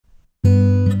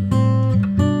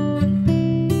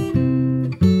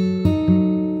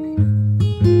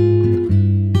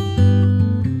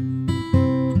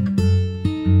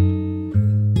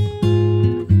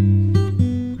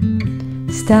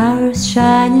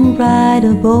shining bright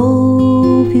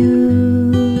above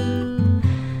you.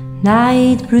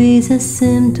 Night breezes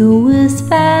seem to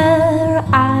whisper,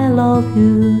 I love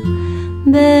you.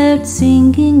 Birds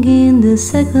singing in the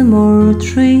sycamore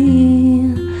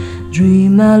tree.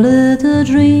 Dream a little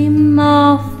dream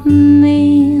of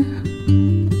me.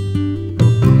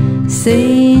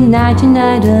 Say nighty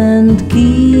night and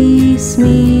kiss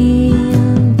me.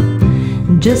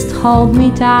 Just hold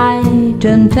me tight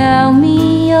and tell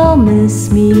me you'll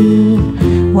miss me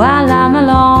while I'm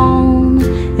alone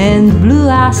and blue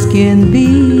as can be.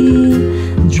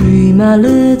 Dream a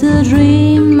little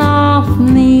dream of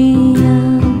me.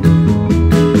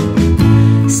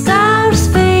 Stars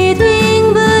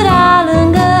fading, but I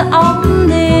linger on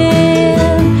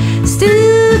there,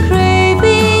 still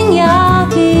craving your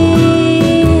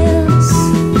kiss.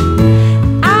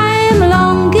 I'm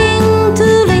longing to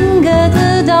linger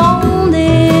the dawn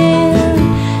there,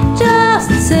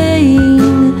 just saying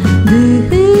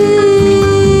this.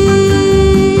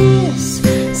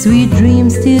 Sweet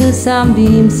dreams till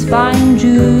sunbeams find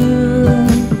you.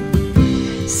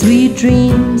 Sweet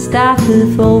dreams that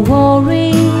live for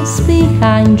worries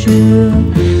behind you.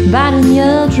 But in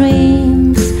your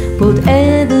dreams,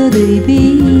 whatever they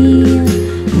be,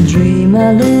 dream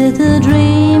a little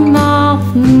dream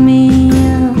of me.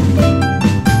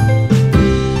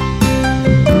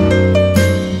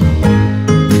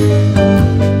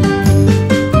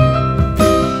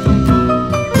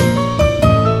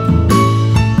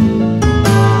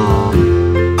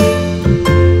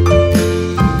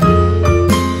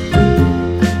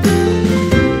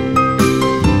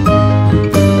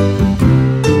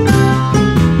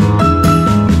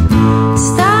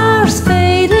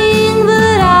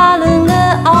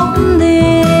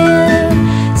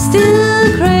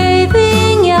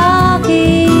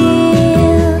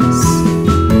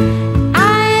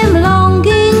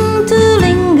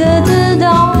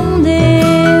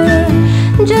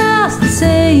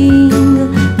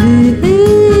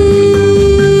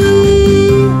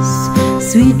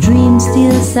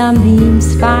 Sunbeams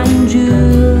find you.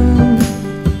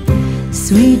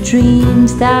 Sweet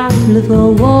dreams that live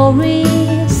for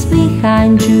worries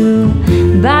behind you.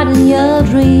 But in your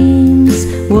dreams,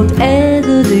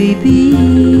 whatever they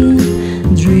be,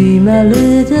 dream a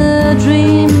little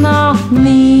dream of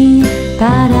me.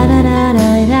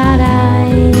 Pa-da-da-da-da-da-da.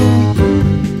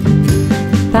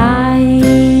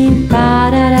 Bye,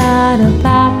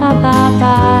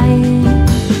 pa-da-da-da-pa-pa-pa-bye.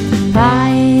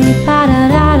 Bye,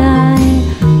 pa-da-da-da.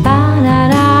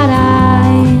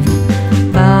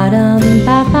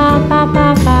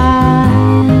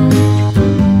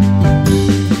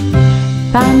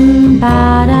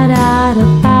 Bye.